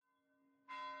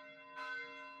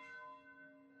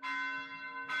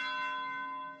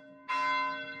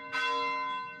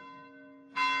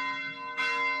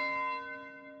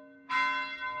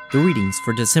The readings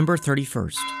for December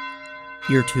 31st,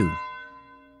 Year 2.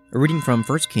 A reading from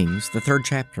 1 Kings, the 3rd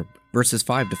chapter, verses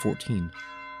 5 to 14.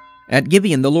 At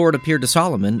Gibeon the Lord appeared to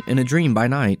Solomon in a dream by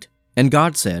night, and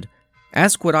God said,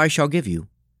 "Ask what I shall give you."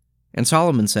 And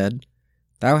Solomon said,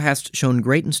 "Thou hast shown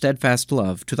great and steadfast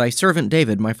love to thy servant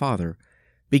David my father,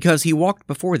 because he walked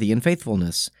before thee in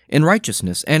faithfulness, in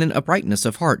righteousness, and in uprightness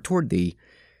of heart toward thee.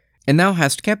 And thou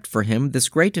hast kept for him this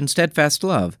great and steadfast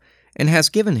love, and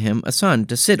hast given him a son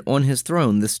to sit on his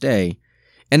throne this day.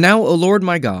 And now, O Lord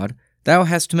my God, thou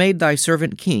hast made thy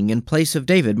servant king in place of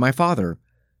David my father,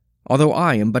 although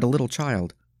I am but a little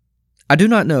child. I do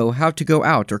not know how to go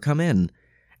out or come in,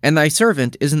 and thy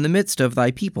servant is in the midst of thy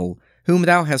people, whom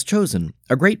thou hast chosen,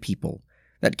 a great people,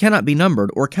 that cannot be numbered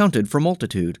or counted for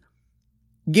multitude.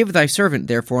 Give thy servant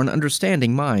therefore an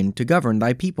understanding mind to govern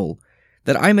thy people,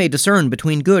 that I may discern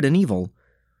between good and evil.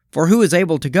 For who is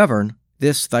able to govern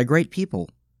this thy great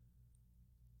people?"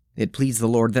 It pleased the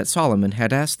Lord that Solomon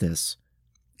had asked this.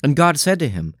 And God said to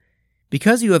him,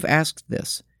 "Because you have asked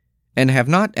this, and have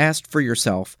not asked for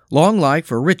yourself long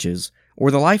life or riches, or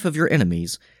the life of your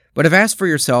enemies, but have asked for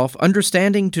yourself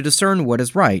understanding to discern what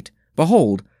is right,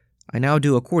 behold, I now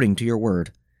do according to your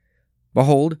word.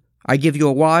 Behold, I give you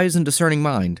a wise and discerning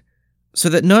mind, so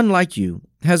that none like you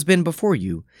has been before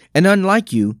you, and none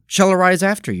like you shall arise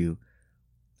after you.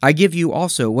 I give you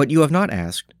also what you have not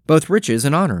asked, both riches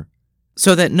and honor,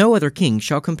 so that no other king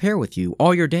shall compare with you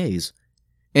all your days.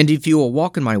 And if you will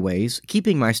walk in my ways,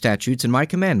 keeping my statutes and my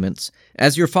commandments,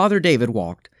 as your father David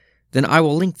walked, then I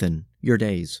will lengthen your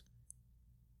days."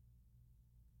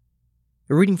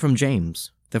 A reading from James,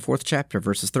 the 4th chapter,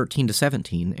 verses 13 to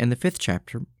 17, and the 5th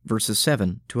chapter, verses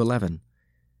 7 to 11.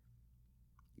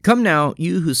 Come now,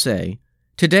 you who say,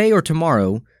 "Today or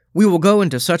tomorrow we will go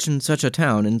into such and such a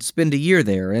town and spend a year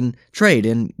there and trade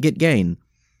and get gain,"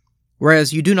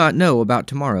 whereas you do not know about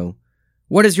tomorrow.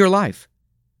 What is your life?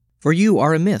 For you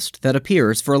are a mist that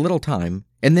appears for a little time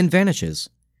and then vanishes.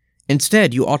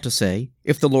 Instead, you ought to say,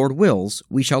 "If the Lord wills,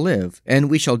 we shall live, and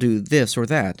we shall do this or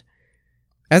that."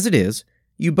 As it is,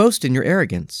 you boast in your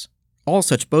arrogance. All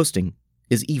such boasting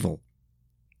is evil.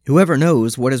 Whoever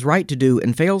knows what is right to do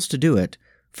and fails to do it,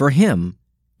 for him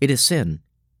it is sin.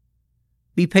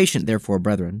 Be patient, therefore,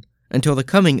 brethren, until the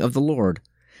coming of the Lord.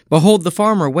 Behold, the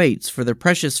farmer waits for the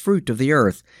precious fruit of the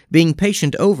earth, being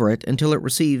patient over it until it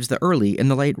receives the early and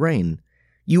the late rain.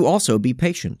 You also be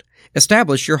patient.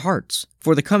 Establish your hearts,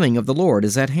 for the coming of the Lord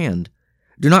is at hand.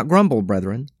 Do not grumble,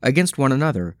 brethren, against one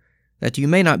another, that you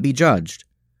may not be judged.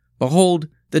 Behold,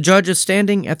 the judge is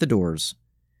standing at the doors.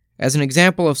 As an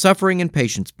example of suffering and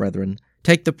patience, brethren,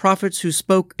 take the prophets who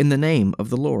spoke in the name of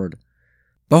the Lord.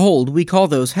 Behold, we call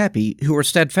those happy who are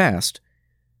steadfast.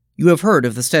 You have heard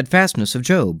of the steadfastness of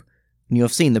Job, and you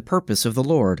have seen the purpose of the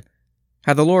Lord,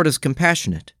 how the Lord is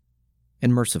compassionate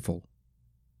and merciful.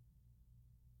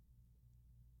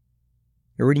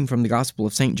 A reading from the Gospel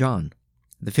of St. John,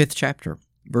 the 5th chapter,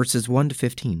 verses 1 to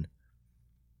 15.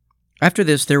 After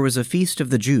this there was a feast of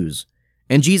the Jews,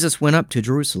 and Jesus went up to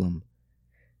Jerusalem.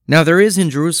 Now there is in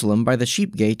Jerusalem by the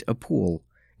sheep gate a pool,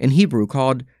 in Hebrew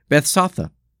called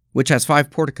Bethzatha, which has 5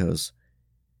 porticos.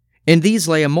 In these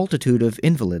lay a multitude of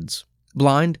invalids,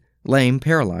 blind, lame,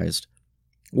 paralyzed.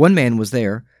 One man was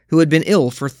there who had been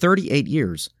ill for 38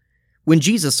 years. When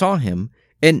Jesus saw him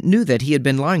and knew that he had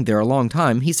been lying there a long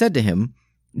time, he said to him,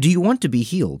 "Do you want to be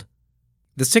healed?"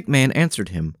 The sick man answered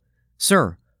him,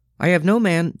 "Sir, I have no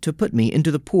man to put me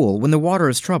into the pool when the water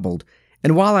is troubled,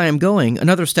 and while I am going,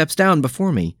 another steps down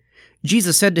before me."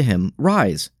 Jesus said to him,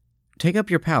 "Rise, take up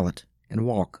your pallet, and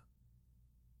walk."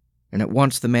 And at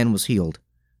once the man was healed,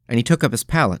 and he took up his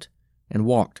pallet and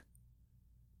walked.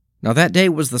 Now that day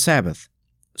was the Sabbath.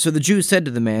 So the Jews said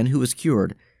to the man who was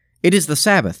cured, "It is the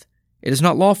Sabbath. It is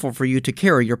not lawful for you to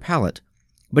carry your pallet."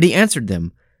 But he answered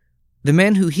them, "The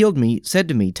man who healed me said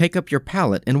to me, 'Take up your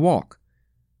pallet and walk.'"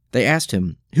 They asked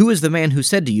him, "Who is the man who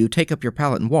said to you, 'Take up your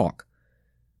pallet and walk'?"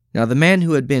 Now the man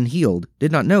who had been healed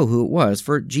did not know who it was,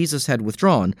 for Jesus had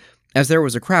withdrawn, as there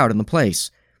was a crowd in the place.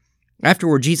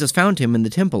 Afterward Jesus found him in the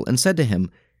temple and said to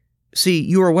him, "See,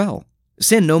 you are well.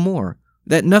 Sin no more,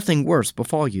 that nothing worse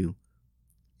befall you."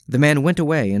 The man went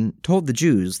away and told the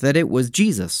Jews that it was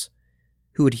Jesus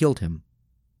who had healed him.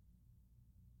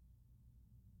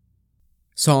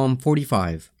 Psalm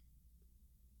 45.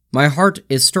 My heart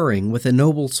is stirring with a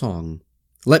noble song.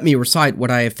 Let me recite what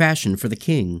I have fashioned for the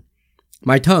King.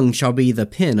 My tongue shall be the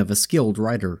pen of a skilled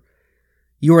writer.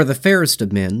 You are the fairest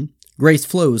of men. Grace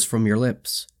flows from your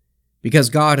lips, because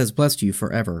God has blessed you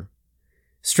forever.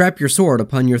 Strap your sword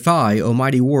upon your thigh, O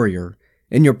mighty warrior,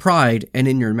 in your pride and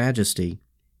in your majesty.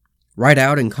 Ride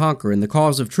out and conquer in the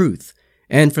cause of truth,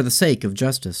 and for the sake of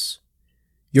justice.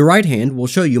 Your right hand will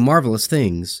show you marvelous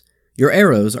things. Your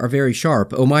arrows are very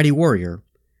sharp, O mighty warrior.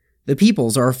 The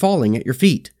peoples are falling at your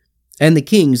feet, and the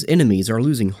king's enemies are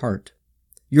losing heart.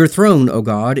 Your throne, O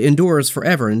God, endures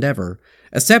forever and ever.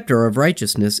 A scepter of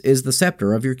righteousness is the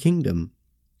scepter of your kingdom.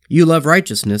 You love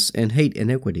righteousness and hate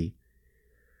iniquity.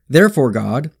 Therefore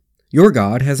God, your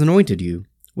God, has anointed you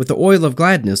with the oil of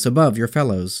gladness above your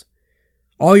fellows.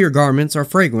 All your garments are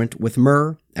fragrant with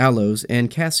myrrh, aloes, and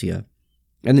cassia,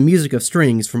 and the music of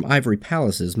strings from ivory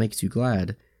palaces makes you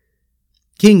glad.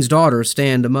 King's daughters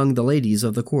stand among the ladies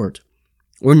of the court.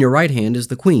 On your right hand is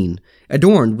the queen,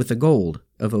 adorned with the gold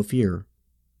of Ophir.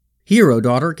 Hear, O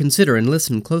daughter, consider and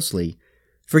listen closely.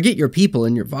 Forget your people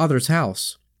and your father's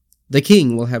house. The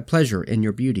king will have pleasure in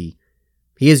your beauty.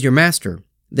 He is your master,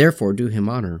 therefore do him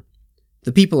honor.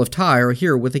 The people of Tyre are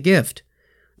here with a gift.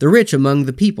 The rich among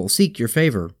the people seek your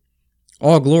favor.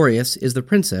 All glorious is the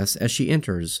princess as she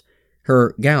enters.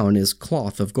 Her gown is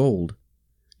cloth of gold.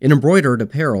 In embroidered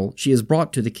apparel she is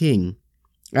brought to the king.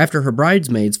 After her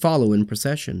bridesmaids follow in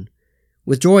procession.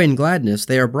 With joy and gladness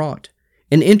they are brought,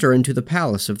 and enter into the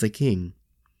palace of the king.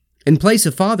 In place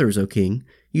of fathers, O king,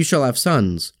 you shall have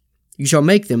sons. You shall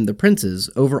make them the princes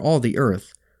over all the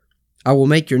earth. I will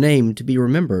make your name to be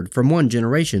remembered from one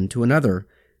generation to another.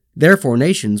 Therefore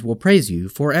nations will praise you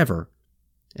forever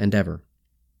and ever.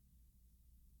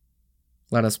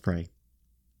 Let us pray.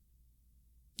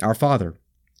 Our Father,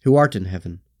 who art in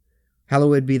heaven,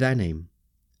 hallowed be thy name.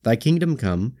 Thy kingdom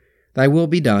come, thy will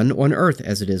be done on earth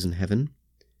as it is in heaven.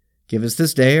 Give us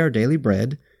this day our daily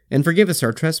bread, and forgive us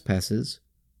our trespasses,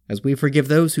 as we forgive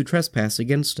those who trespass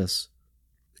against us.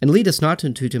 And lead us not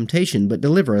into temptation, but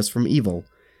deliver us from evil.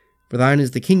 For thine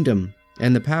is the kingdom,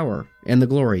 and the power, and the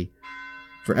glory,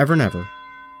 forever and ever.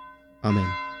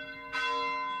 Amen.